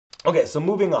Okay, so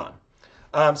moving on.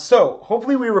 So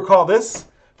hopefully we recall this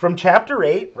from chapter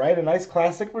 8, right? A nice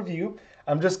classic review.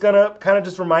 I'm just gonna kind of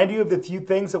just remind you of the few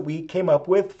things that we came up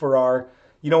with for our,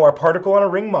 our particle on a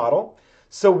ring model.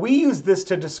 So we use this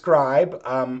to describe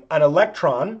an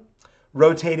electron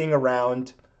rotating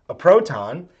around a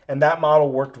proton, and that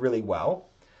model worked really well.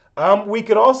 We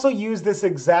could also use this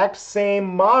exact same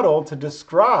model to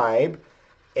describe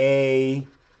a,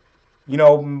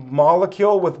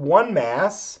 molecule with one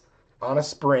mass on a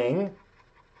spring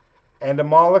and a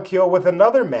molecule with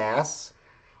another mass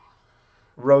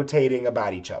rotating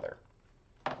about each other.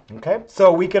 Okay,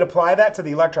 so we could apply that to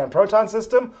the electron-proton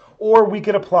system, or we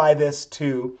could apply this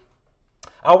to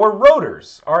our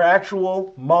rotors, our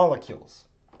actual molecules.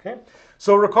 Okay,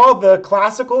 so recall the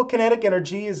classical kinetic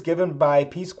energy is given by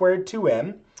p squared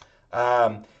 2m.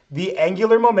 The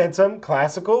angular momentum,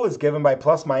 classical, is given by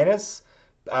plus minus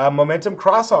momentum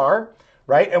cross r,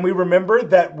 right? And we remember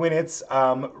that when it's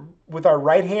with our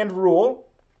right hand rule,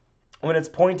 when it's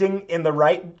pointing in the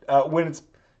right, when it's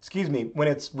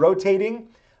rotating,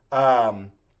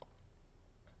 I've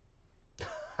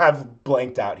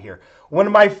blanked out here.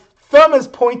 When my thumb is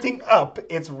pointing up,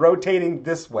 it's rotating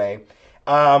this way.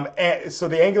 And so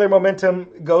the angular momentum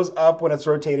goes up when it's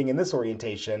rotating in this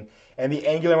orientation, and the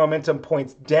angular momentum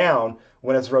points down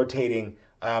when it's rotating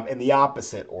in the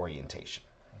opposite orientation.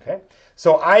 Okay,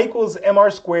 so I equals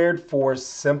mr squared for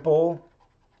simple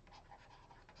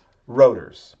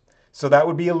rotors. So that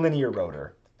would be a linear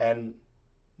rotor and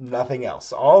nothing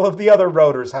else. All of the other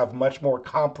rotors have much more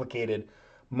complicated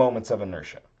moments of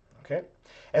inertia. Okay,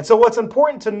 and so what's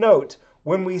important to note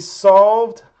when we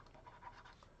solved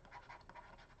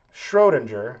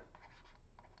Schrodinger,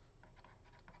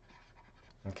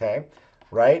 okay,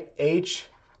 right? H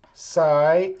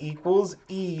psi equals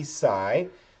E psi.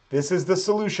 This is the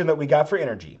solution that we got for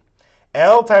energy.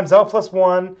 L times L plus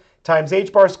 1 times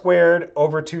h bar squared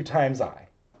over 2 times I.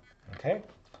 Okay?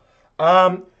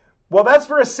 Well, that's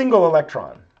for a single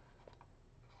electron.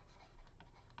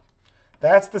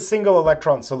 That's the single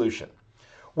electron solution.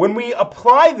 When we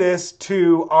apply this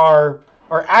to our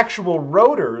actual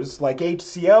rotors, like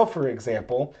HCl, for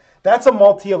example, that's a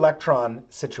multi-electron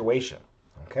situation.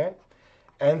 Okay?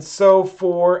 And so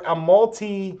for a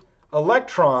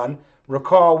multi-electron,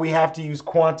 recall we have to use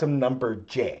quantum number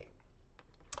J,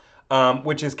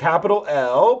 which is capital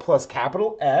L plus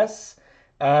capital S.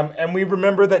 And we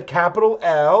remember that capital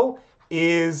L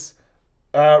is,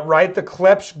 the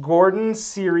Clebsch-Gordan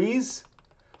series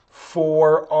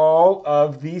for all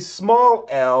of the small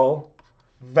l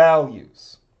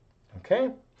values.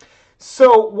 Okay?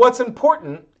 So what's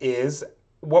important is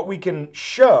what we can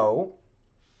show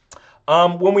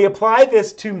when we apply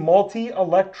this to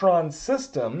multi-electron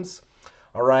systems,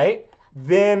 all right,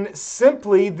 then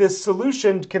simply this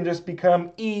solution can just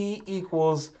become E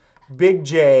equals big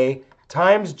J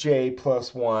times J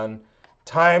plus 1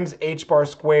 times h bar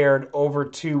squared over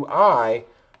 2I,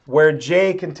 where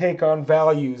J can take on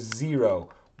values 0,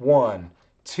 1,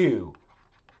 2,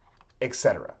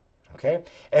 etc. Okay?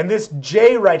 And this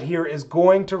J right here is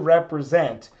going to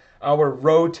represent our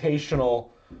rotational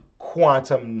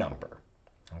quantum number.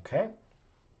 Okay?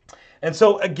 And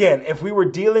so again, if we were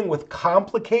dealing with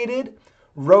complicated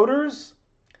rotors,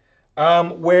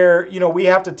 where we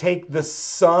have to take the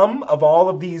sum of all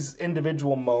of these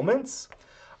individual moments,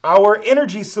 our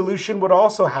energy solution would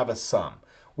also have a sum.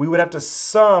 We would have to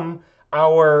sum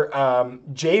our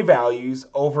J values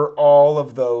over all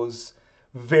of those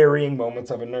varying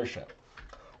moments of inertia.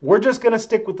 We're just going to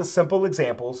stick with the simple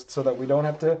examples so that we don't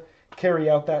have to carry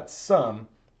out that sum.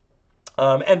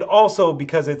 And also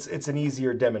because it's an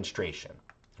easier demonstration.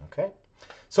 Okay,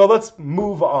 so let's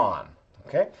move on.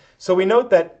 Okay, so we note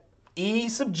that E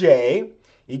sub J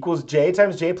equals J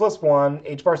times J plus 1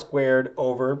 h bar squared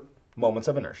over moments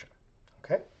of inertia.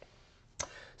 Okay,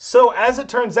 so as it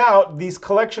turns out, these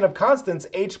collection of constants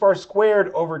h bar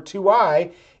squared over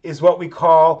 2I is what we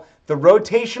call the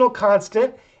rotational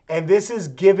constant, and this is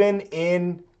given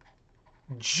in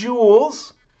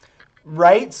joules.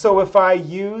 Right, so if I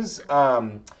use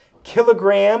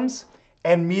kilograms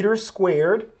and meters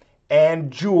squared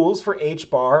and joules for h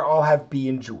bar, I'll have B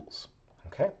in joules.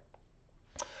 Okay.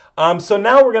 So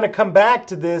now we're going to come back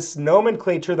to this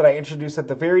nomenclature that I introduced at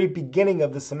the very beginning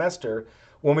of the semester.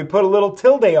 When we put a little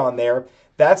tilde on there,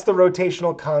 that's the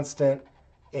rotational constant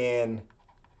in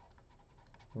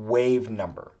wave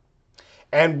number.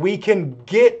 And we can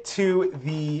get to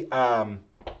the,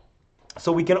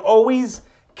 so we can always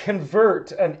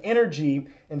convert an energy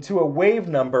into a wave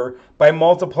number by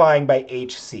multiplying by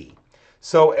hc.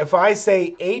 So if I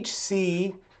say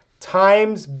hc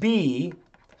times B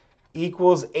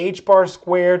equals h bar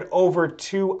squared over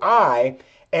 2I,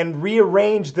 and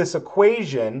rearrange this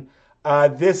equation,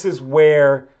 this is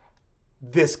where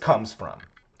this comes from.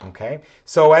 Okay,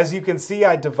 so as you can see,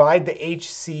 I divide the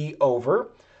HC over,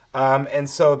 and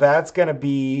so that's going to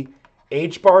be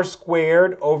h bar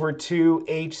squared over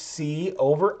 2HC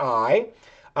over I.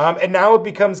 And now it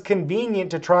becomes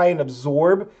convenient to try and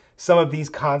absorb some of these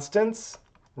constants,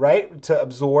 right, to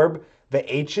absorb the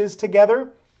h's together.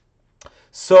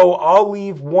 So I'll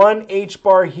leave one h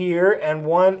bar here and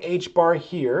one h bar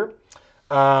here.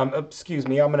 Excuse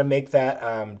me, I'm going to make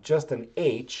that just an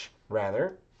h,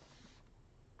 rather.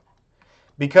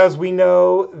 Because we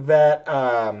know that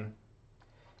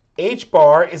h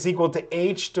bar is equal to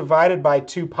h divided by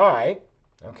 2 pi,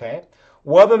 okay?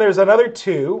 Well, then there's another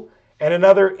 2 and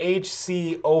another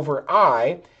hc over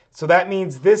I, so that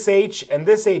means this h and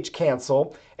this h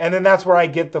cancel, and then that's where I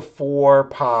get the 4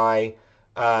 pi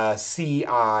ci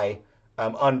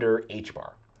under h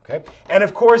bar, okay? And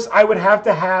of course, I would have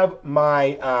to have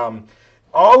my,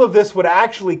 all of this would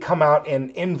actually come out in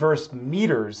inverse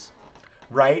meters,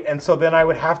 right? And so then I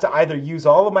would have to either use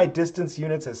all of my distance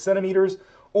units as centimeters,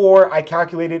 or I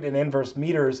calculate it in inverse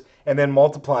meters and then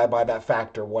multiply by that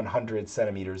factor, 100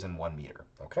 centimeters in 1 meter,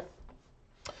 okay?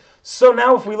 So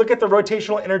now if we look at the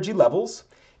rotational energy levels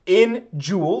in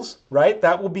joules, right,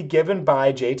 that will be given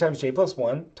by J times J plus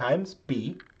 1 times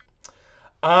B.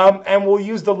 And we'll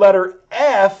use the letter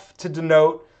F to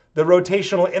denote the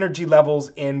rotational energy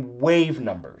levels in wave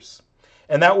numbers.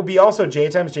 And that will be also J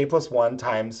times J plus 1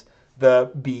 times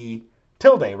the B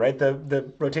tilde, right?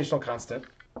 The rotational constant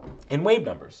in wave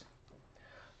numbers.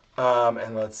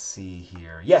 And let's see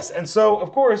here. Yes, and so,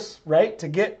 of course, right, to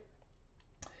get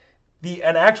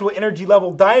an actual energy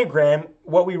level diagram,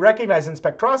 what we recognize in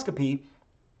spectroscopy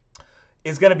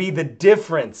is going to be the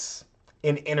difference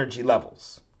in energy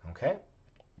levels, okay?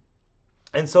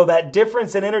 And so that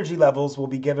difference in energy levels will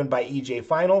be given by EJ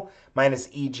final minus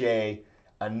EJ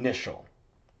initial,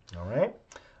 all right?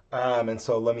 And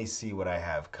so let me see what I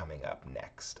have coming up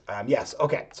next. Yes,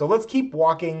 okay, so let's keep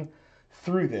walking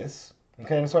through this.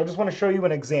 Okay, and so I just want to show you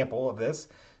an example of this.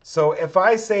 So if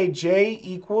I say J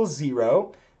equals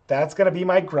 0, that's going to be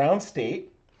my ground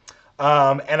state.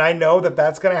 And I know that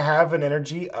that's going to have an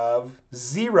energy of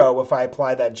 0 if I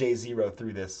apply that J0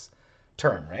 through this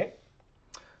term, right?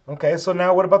 Okay, so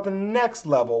now what about the next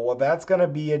level? Well, that's going to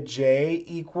be a J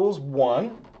equals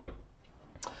 1.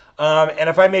 And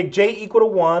if I make J equal to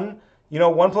 1, you know,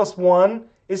 1 plus 1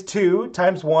 is 2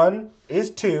 times 1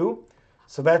 is 2.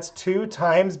 So that's 2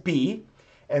 times B.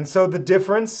 And so the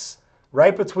difference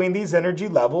right between these energy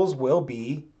levels will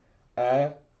be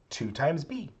 2 times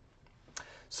B.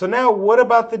 So now what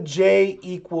about the J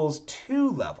equals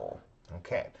 2 level?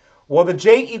 Okay, well, the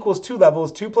J equals 2 level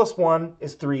is 2 plus 1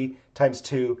 is 3 times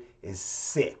 2 is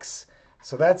 6.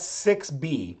 So that's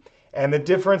 6B. And the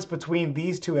difference between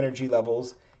these two energy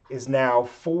levels is now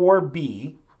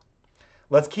 4B.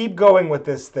 Let's keep going with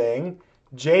this thing.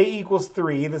 J equals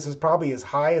 3. This is probably as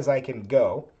high as I can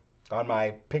go on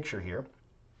my picture here.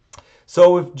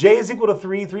 So if J is equal to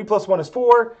 3, 3 plus 1 is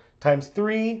 4, times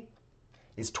 3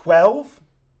 is 12.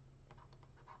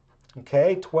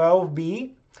 Okay,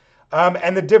 12B.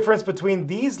 And the difference between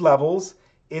these levels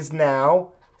is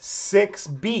now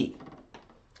 6B.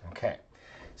 Okay,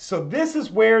 so this is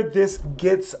where this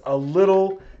gets a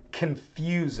little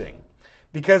confusing,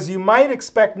 because you might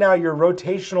expect now your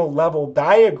rotational level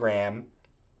diagram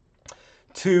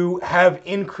to have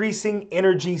increasing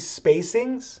energy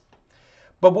spacings.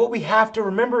 But what we have to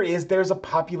remember is there's a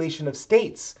population of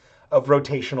states of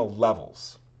rotational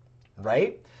levels,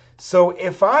 right? So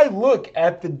if I look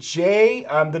at the J,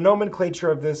 the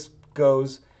nomenclature of this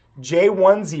goes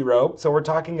J10, so we're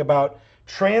talking about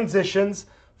transitions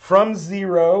from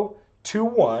 0 to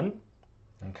 1,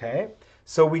 okay?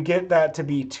 So we get that to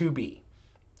be 2B.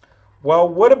 Well,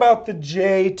 what about the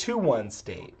J21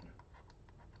 state?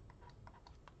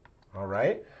 All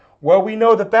right. Well, we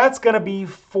know that that's going to be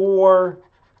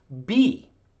 4B.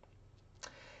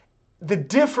 The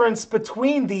difference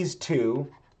between these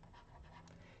two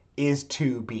is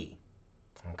 2B.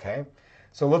 Okay.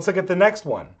 So let's look at the next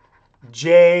one.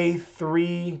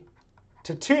 J3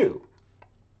 to 2.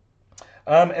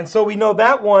 And so we know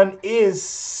that one is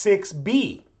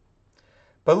 6B.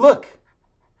 But look,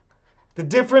 the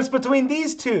difference between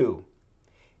these two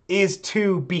is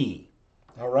 2B,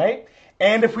 all right?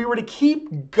 And if we were to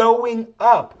keep going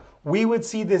up, we would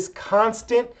see this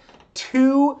constant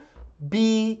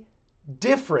 2B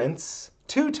difference,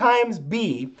 2 times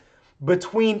B,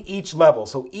 between each level.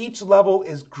 So each level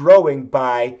is growing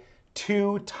by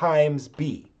 2 times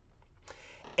B.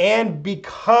 And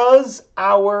because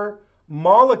our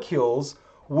molecules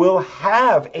will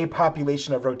have a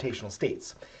population of rotational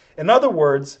states. In other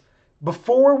words,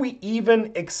 before we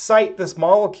even excite this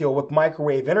molecule with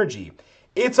microwave energy,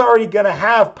 it's already going to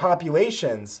have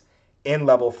populations in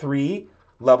level 3,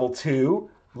 level 2,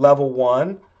 level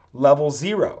 1, level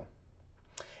 0.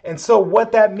 And so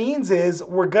what that means is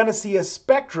we're going to see a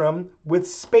spectrum with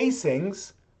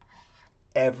spacings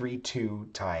every 2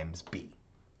 times b.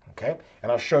 Okay?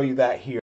 And I'll show you that here.